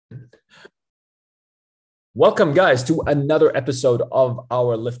Welcome, guys, to another episode of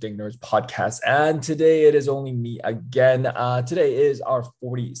our Lifting Nerds podcast. And today it is only me again. Today is our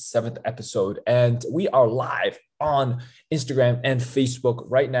 47th episode, and we are live on Instagram and Facebook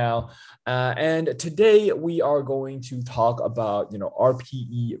right now. And today we are going to talk about,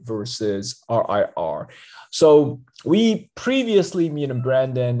 RPE versus RIR. So we previously, me and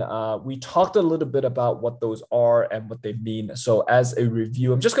Brandon, we talked a little bit about what those are and what they mean. So as a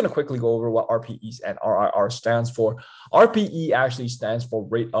review, I'm just going to quickly go over what RPEs and RIR stands for. RPE actually stands for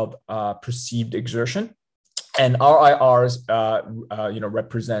rate of perceived exertion, and RIRs,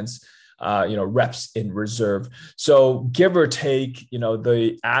 represents reps in reserve. So give or take,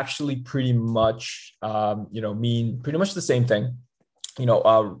 they actually pretty much, mean pretty much the same thing.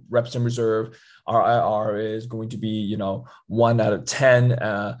 Reps in reserve, RIR is going to be, 1 out of 10.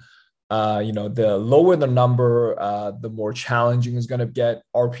 The lower the number, the more challenging is going to get.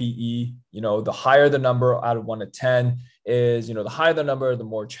 RPE, the higher the number out of 1 to 10 is, the higher the number, the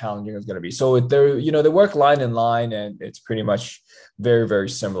more challenging it's going to be. So they work line in line, and it's pretty much very, very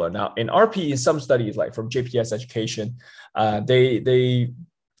similar. Now in RPE, some studies like from JPS Education, they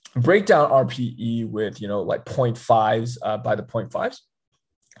break down RPE with, like 0.5s by the 0.5s.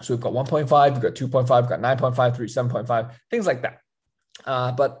 So we've got 1.5, we've got 2.5, we've got 9.5, 3, 7.5, things like that.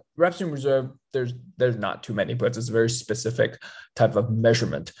 But reps in reserve, there's not too many, but it's a very specific type of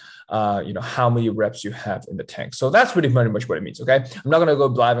measurement. How many reps you have in the tank. So that's pretty much what it means. Okay, I'm not going to go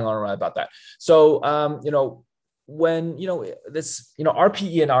blabbing on around about that. So when this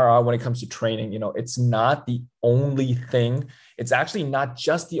RPE and RR, when it comes to training, it's not the only thing. It's actually not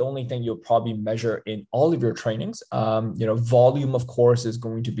just the only thing you'll probably measure in all of your trainings. Volume, of course, is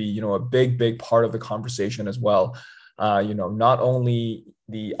going to be a big part of the conversation as well. Not only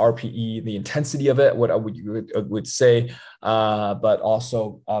the RPE, the intensity of it, what I would say, but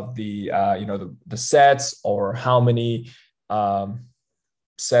also of the sets, or how many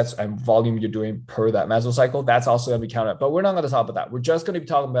sets and volume you're doing per that mesocycle. That's also going to be counted, but we're not going to talk about that. We're just going to be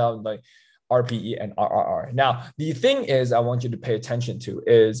talking about like RPE and RRR. Now, the thing is, I want you to pay attention to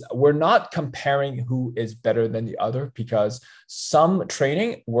is we're not comparing who is better than the other, because some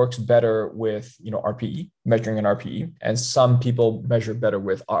training works better with, RPE, measuring an RPE, and some people measure better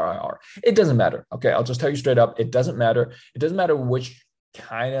with RIR. It doesn't matter. Okay. I'll just tell you straight up. It doesn't matter. It doesn't matter which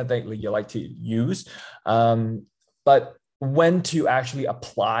kind of thing you like to use. But when to actually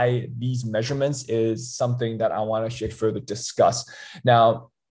apply these measurements is something that I want to further discuss. Now,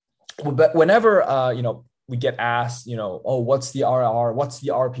 but whenever we get asked, what's the RR, what's the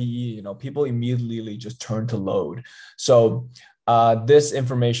RPE, people immediately just turn to load. So this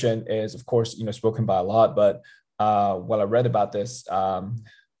information is, of course, spoken by a lot, but what I read about this,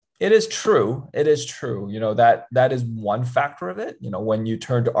 it is true. It is true. That is one factor of it. When you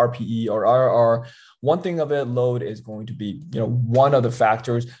turn to RPE or RR, one thing of it, load is going to be, one of the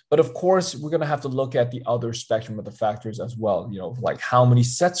factors. But of course, we're going to have to look at the other spectrum of the factors as well. Like how many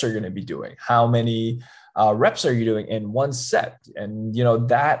sets are you going to be doing? How many reps are you doing in one set? And,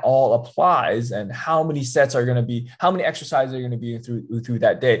 that all applies. And how many sets are going to be, how many exercises are going to be through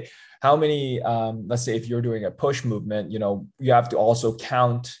that day? How many, let's say if you're doing a push movement, you have to also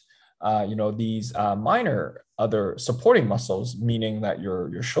count these minor other supporting muscles, meaning that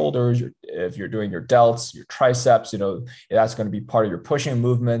your shoulders, if you're doing your delts, your triceps, that's going to be part of your pushing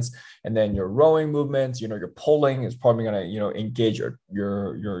movements. And then your rowing movements, your pulling is probably going to, engage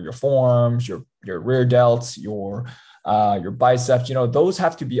your forearms, your rear delts, your biceps, those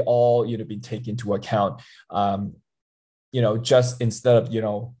have to be all, be taken into account. Just instead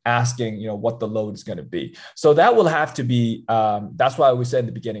of, asking, what the load is going to be. So that will have to be, that's why we said in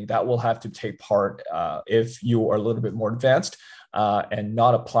the beginning, that will have to take part if you are a little bit more advanced and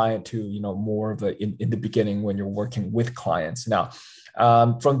not apply it to, more of in the beginning when you're working with clients. Now,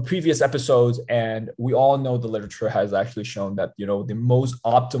 from previous episodes, and we all know the literature has actually shown that, the most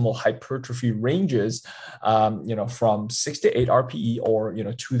optimal hypertrophy ranges, from 6 to 8 RPE or,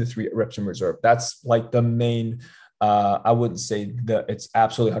 2 to 3 reps in reserve. That's like the main, I wouldn't say that it's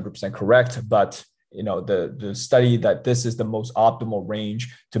absolutely 100% correct, but the study that this is the most optimal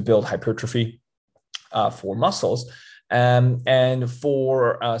range to build hypertrophy for muscles. And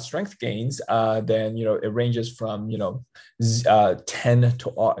for strength gains, then it ranges from 10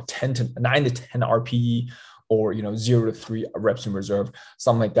 to 9 to 10 RPE, or 0 to 3 reps in reserve,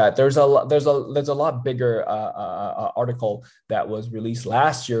 something like that. There's a lot bigger article that was released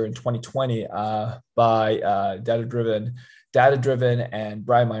last year in 2020 by Data Driven and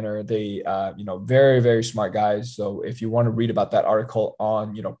Brian Miner. They very, very smart guys. So if you want to read about that article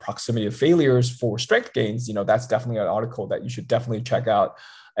on proximity of failures for strength gains, that's definitely an article that you should definitely check out.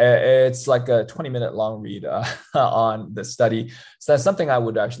 It's like a 20-minute long read on the study. So that's something I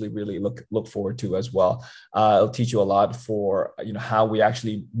would actually really look forward to as well. It'll teach you a lot for how we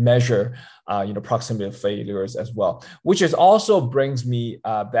actually measure proximity of failures as well, which is also brings me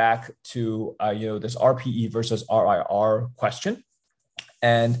back to this RPE versus RIR question,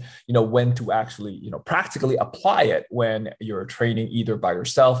 and when to actually practically apply it when you're training either by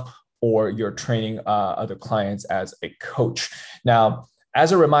yourself or you're training other clients as a coach. Now,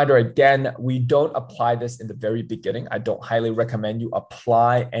 as a reminder, again, we don't apply this in the very beginning. I don't highly recommend you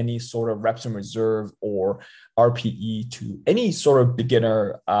apply any sort of reps in reserve or RPE to any sort of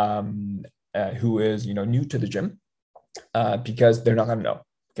beginner who is new to the gym, because they're not going to know.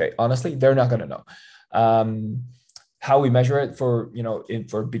 Okay, honestly, they're not going to know. How we measure it for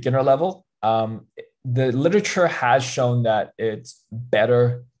for beginner level, the literature has shown that it's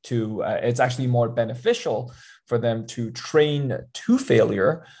better to it's actually more beneficial for them to train to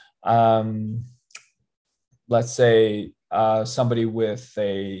failure. Let's say somebody with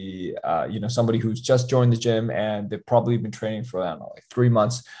a somebody who's just joined the gym and they've probably been training for, I don't know, like 3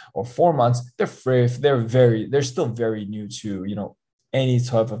 months or 4 months. They're still very new to any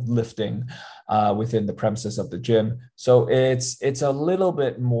type of lifting within the premises of the gym. So it's a little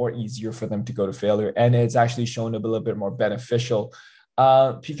bit more easier for them to go to failure, and it's actually shown to be a little bit more beneficial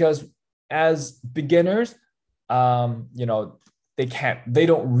because as beginners, they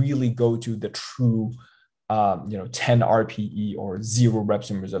don't really go to the true 10 RPE or 0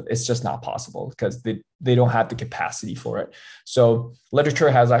 reps in reserve. It's just not possible because they don't have the capacity for it. So literature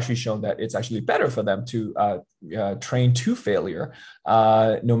has actually shown that it's actually better for them to train to failure,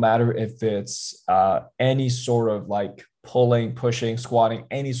 no matter if it's any sort of like pulling, pushing, squatting,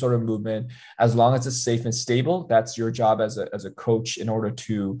 any sort of movement, as long as it's safe and stable. That's your job as a coach in order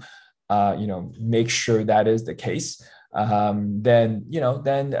to make sure that is the case. Then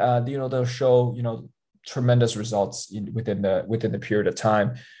they'll show tremendous results within the period of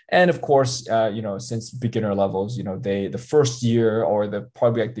time. And of course, since beginner levels, the first year or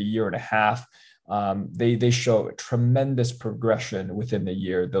probably like the year and a half, they show a tremendous progression within the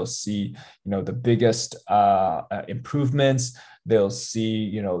year. They'll see the biggest improvements. They'll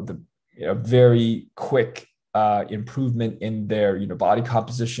see the very quick improvement in their body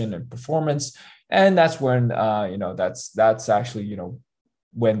composition and performance. And that's when that's actually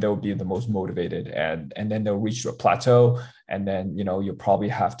when they'll be the most motivated, and then they'll reach to a plateau, and then you'll probably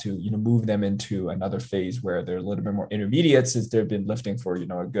have to move them into another phase where they're a little bit more intermediate, since they've been lifting for a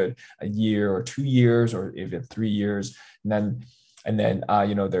year or 2 years or even 3 years, and then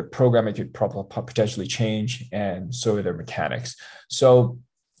their programming could potentially change, and so their mechanics. So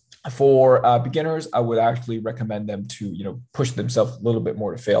for beginners, I would actually recommend them to push themselves a little bit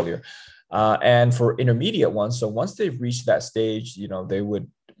more to failure. And for intermediate ones, so once they've reached that stage, they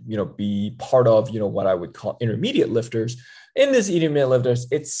would, be part of, what I would call intermediate lifters. In this intermediate lifters,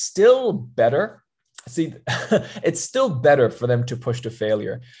 it's still better. See, it's still better for them to push to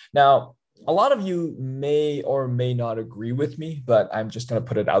failure. Now, a lot of you may or may not agree with me, but I'm just going to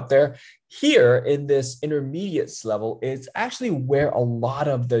put it out there. Here in this intermediates level, it's actually where a lot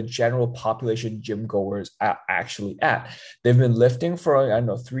of the general population gym goers are actually at. They've been lifting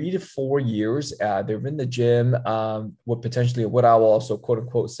for, 3 to 4 years. They're in the gym. What I will also quote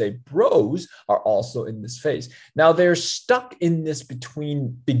unquote say, bros are also in this phase. Now they're stuck in this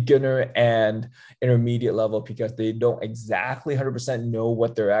between beginner and intermediate level because they don't exactly 100% know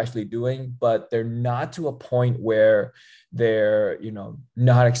what they're actually doing, but they're not to a point where they're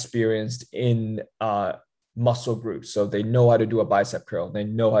not experienced in muscle groups. So they know how to do a bicep curl, they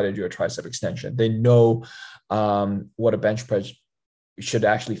know how to do a tricep extension, they know what a bench press should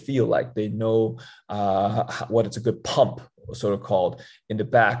actually feel like, they know what it's a good pump sort of called in the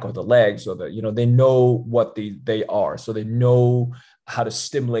back or the legs, or they know what they are, so they know how to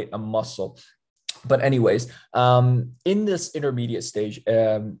stimulate a muscle. But anyways, in this intermediate stage,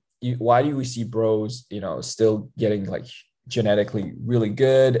 why do we see bros, still getting like genetically really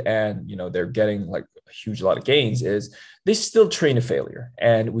good, and they're getting like a huge lot of gains, is they still train to failure.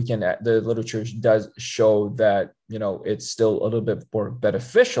 And the literature does show that it's still a little bit more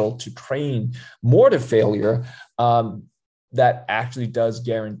beneficial to train more to failure. That actually does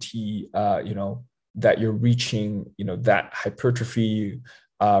guarantee that you're reaching that hypertrophy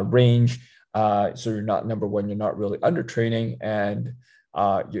range. So you're not, number one, you're not really under training, and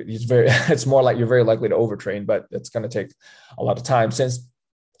it's more like you're very likely to overtrain, but it's going to take a lot of time since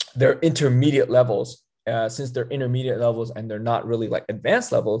they're intermediate levels. Since they're intermediate levels and they're not really like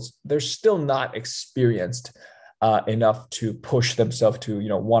advanced levels, they're still not experienced enough to push themselves to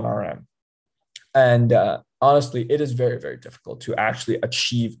 1 RM. And honestly, it is very, very difficult to actually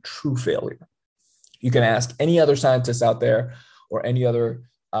achieve true failure. You can ask any other scientists out there or any other,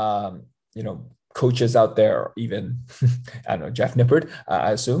 coaches out there, or even, I don't know, Jeff Nippard,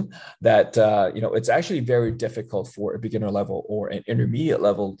 I assume that, it's actually very difficult for a beginner level or an intermediate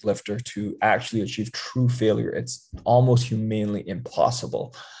level lifter to actually achieve true failure. It's almost humanly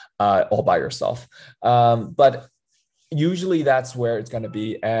impossible all by yourself. But usually that's where it's going to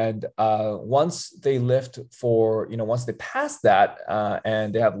be. And once they lift for, once they pass that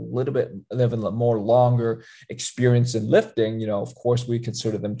and they have a more longer experience in lifting, of course, we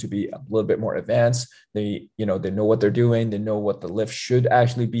consider them to be a little bit more advanced. They know what they're doing. They know what the lift should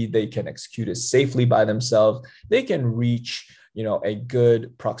actually be. They can execute it safely by themselves. They can reach a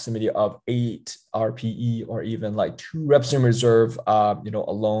good proximity of 8 RPE or even like 2 reps in reserve,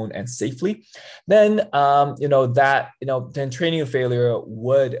 alone and safely. Then, then training of failure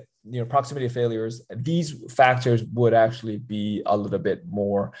would, proximity of failures, these factors would actually be a little bit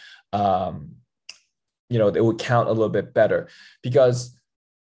more, they would count a little bit better because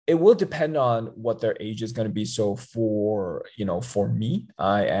it will depend on what their age is going to be. So for me,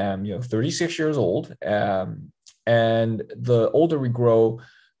 I am, 36 years old. And the older we grow,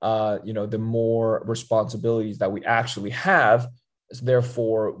 the more responsibilities that we actually have. So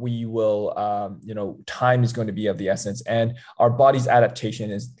therefore, we will, time is going to be of the essence, and our body's adaptation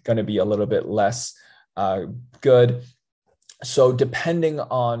is going to be a little bit less good. So depending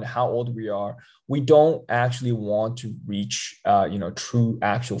on how old we are, we don't actually want to reach, true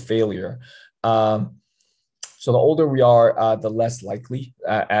actual failure. So the older we are, the less likely,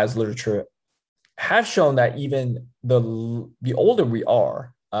 as literature has shown, that even the older we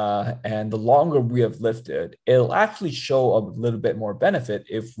are and the longer we have lifted, it'll actually show a little bit more benefit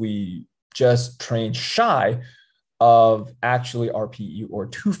if we just train shy of actually RPE or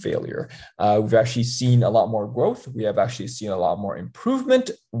to failure. We've actually seen a lot more growth. We have actually seen a lot more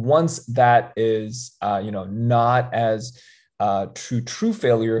improvement once that is, not as true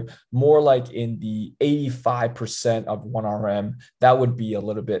failure, more like in the 85% of 1RM. That would be a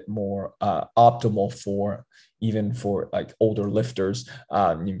little bit more optimal for even for like older lifters,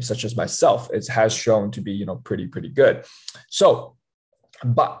 such as myself. It has shown to be, pretty good. So,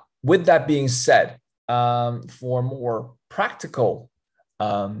 but with that being said, for more practical,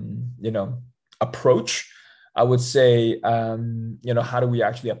 approach, I would say, how do we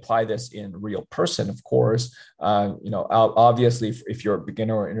actually apply this in real person? Of course, obviously, if you're a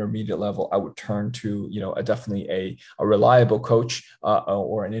beginner or intermediate level, I would turn to, definitely a reliable coach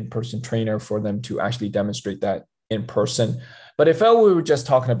or an in-person trainer for them to actually demonstrate that in person. But if we were just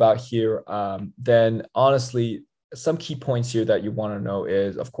talking about here, then honestly, some key points here that you want to know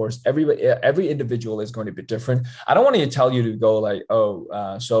is, of course, every individual is going to be different. I don't want to tell you to go like,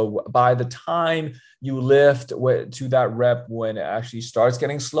 so by the time you lift to that rep, when it actually starts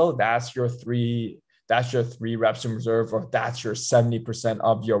getting slow, that's your three reps in reserve, or that's your 70%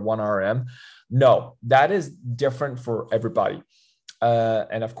 of your 1RM. No, that is different for everybody.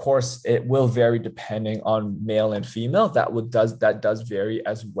 And of course, it will vary depending on male and female. That does vary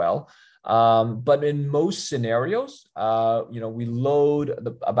as well. But in most scenarios, we load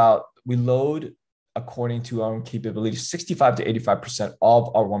according to our own capability, 65 to 85%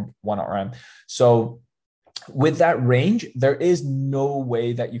 of our one RM. So with that range, there is no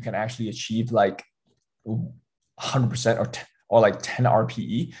way that you can actually achieve like 100% or like 10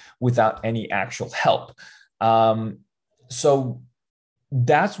 RPE without any actual help. So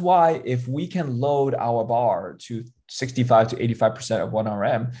that's why if we can load our bar to 65 to 85% of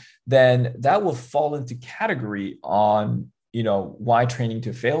 1RM, then that will fall into category on, why training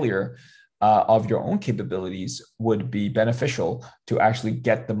to failure of your own capabilities would be beneficial to actually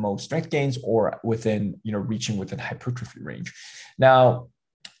get the most strength gains or within, reaching within hypertrophy range. Now,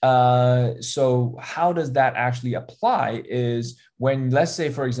 so how does that actually apply is when, let's say,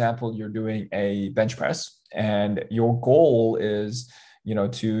 for example, you're doing a bench press and your goal is, to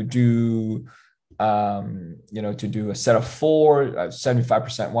do a set of 4,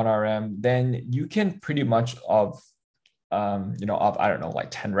 75% 1RM, then you can pretty much of I don't know, like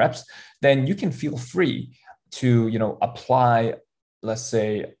 10 reps, then you can feel free to, apply, let's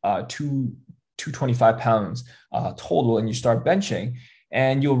say, 225 pounds total, and you start benching.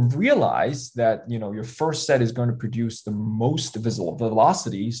 And you'll realize that, your first set is going to produce the most visible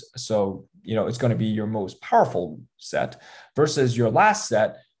velocities. So, it's going to be your most powerful set versus your last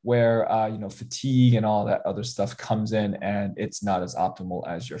set where, fatigue and all that other stuff comes in and it's not as optimal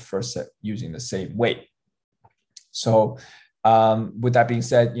as your first set using the same weight. So with that being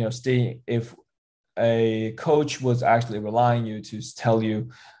said, if a coach was actually relying you to tell you,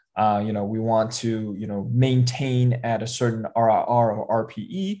 We want to, maintain at a certain RRR or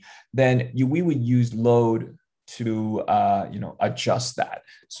RPE, then we would use load to, adjust that.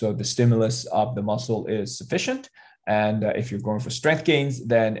 So the stimulus of the muscle is sufficient. And if you're going for strength gains,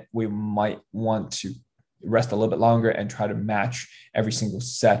 then we might want to rest a little bit longer and try to match every single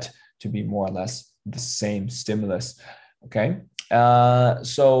set to be more or less the same stimulus. Okay.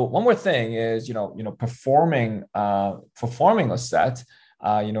 So one more thing is, performing a set,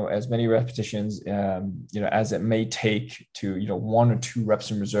 as many repetitions, as it may take to, 1 or 2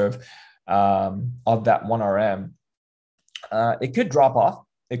 reps in reserve of that 1RM, it could drop off.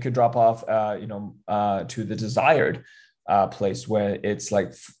 It could drop off, to the desired place where it's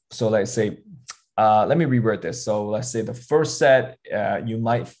like, so let's say, let me reword this. So let's say the first set, you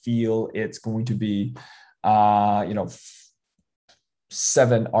might feel it's going to be,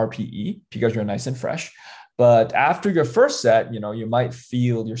 7 RPE because you're nice and fresh. But after your first set, you might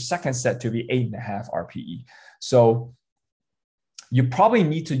feel your second set to be 8.5 RPE. So you probably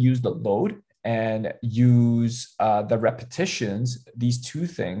need to use the load and use the repetitions, these 2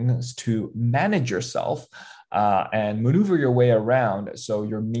 things, to manage yourself and maneuver your way around so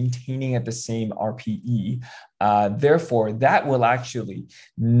you're maintaining at the same RPE. Therefore, that will actually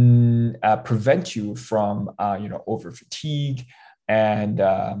prevent you from, over fatigue and,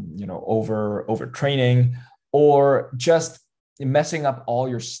 over training, or just messing up all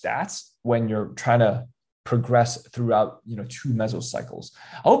your stats when you're trying to progress throughout 2 mesocycles.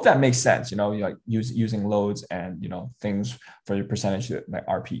 I hope that makes sense, like using loads and things for your percentage like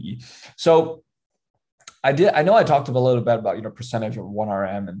RPE. So I know I talked a little bit about percentage of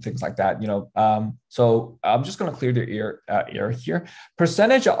 1RM and things like that. So I'm just going to clear the air here.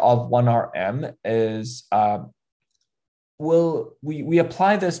 Percentage of 1RM is we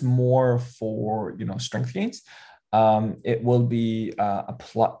apply this more for strength gains. It will be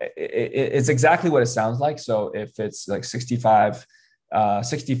it's exactly what it sounds like. So if it's like 65%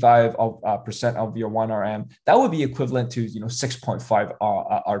 of your 1RM, that would be equivalent to 6.5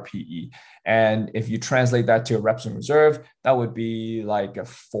 RPE. And if you translate that to reps in reserve, that would be like a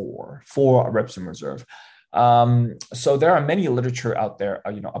 4 reps in reserve. So there are many literature out there,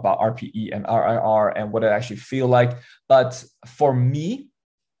 about RPE and RIR and what it actually feel like. But for me,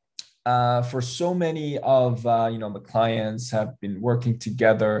 for so many of my clients have been working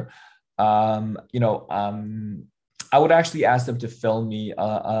together, I would actually ask them to film me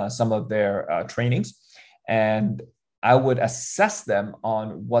some of their trainings, and I would assess them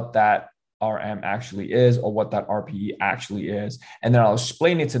on what that RM actually is, or what that RPE actually is. And then I'll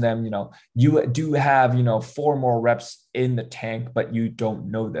explain it to them, you do have, 4 more reps in the tank, but you don't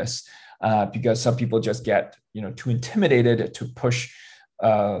know this because some people just get, too intimidated to push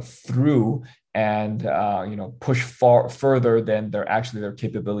through and push far further than their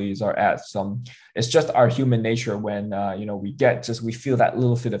capabilities are at. So it's just our human nature when we feel that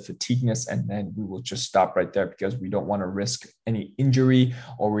little bit of fatigueness, and then we will just stop right there because we don't want to risk any injury,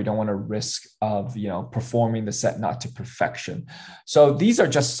 or we don't want to risk of performing the set not to perfection. So these are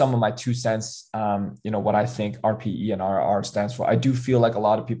just some of my 2 cents. What I think RPE and RR stands for. I do feel like a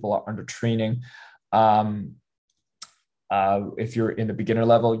lot of people are under training. If you're in the beginner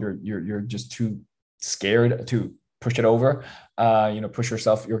level, you're just too scared to push it over. Push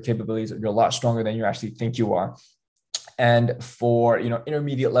yourself, your capabilities. You're a lot stronger than you actually think you are. And for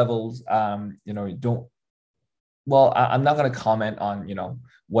intermediate levels, don't. Well, I'm not going to comment on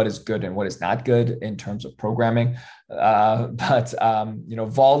what is good and what is not good in terms of programming, but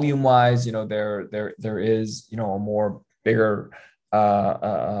volume wise, there is a more bigger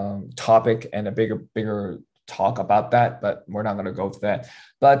topic and a bigger talk about that, but we're not going to go for that.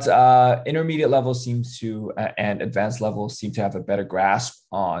 But intermediate levels seems to and advanced levels seem to have a better grasp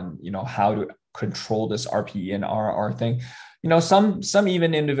on how to control this RPE and RR thing. Some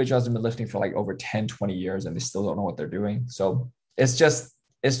even individuals have been lifting for like over 10-20 years and they still don't know what they're doing. So it's just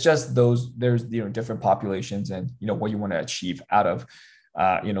those, there's different populations and what you want to achieve out of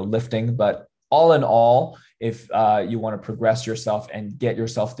lifting. But all in all, if you want to progress yourself and get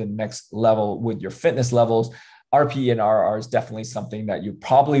yourself to the next level with your fitness levels, RPE and RR is definitely something that you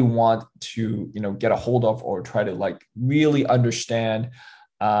probably want to, get a hold of or try to like really understand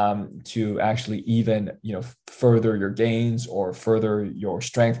to actually even, further your gains or further your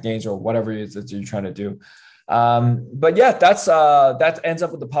strength gains or whatever it is that you're trying to do. But yeah, that ends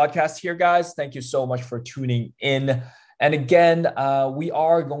up with the podcast here, guys. Thank you so much for tuning in. And again, we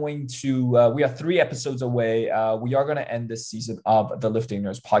are 3 episodes away. We are going to end this season of the Lifting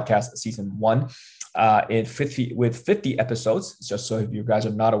Nerds podcast, season 1, with 50 episodes, just so if you guys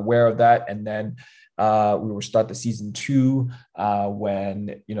are not aware of that. And then We will start the season 2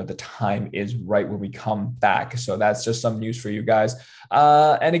 when the time is right when we come back. So that's just some news for you guys.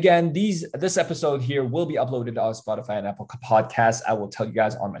 And again, this episode here will be uploaded on Spotify and Apple Podcasts. I will tell you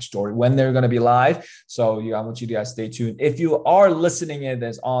guys on my story when they're going to be live. So I want you to guys stay tuned. If you are listening in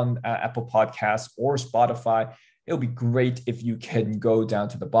this on Apple Podcasts or Spotify, it'll be great if you can go down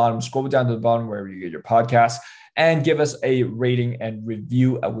to the bottom, scroll down to the bottom wherever you get your podcasts, and give us a rating and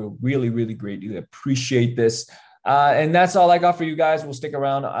review. I will really, really greatly appreciate this. And that's all I got for you guys. We'll stick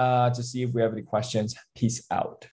around to see if we have any questions. Peace out.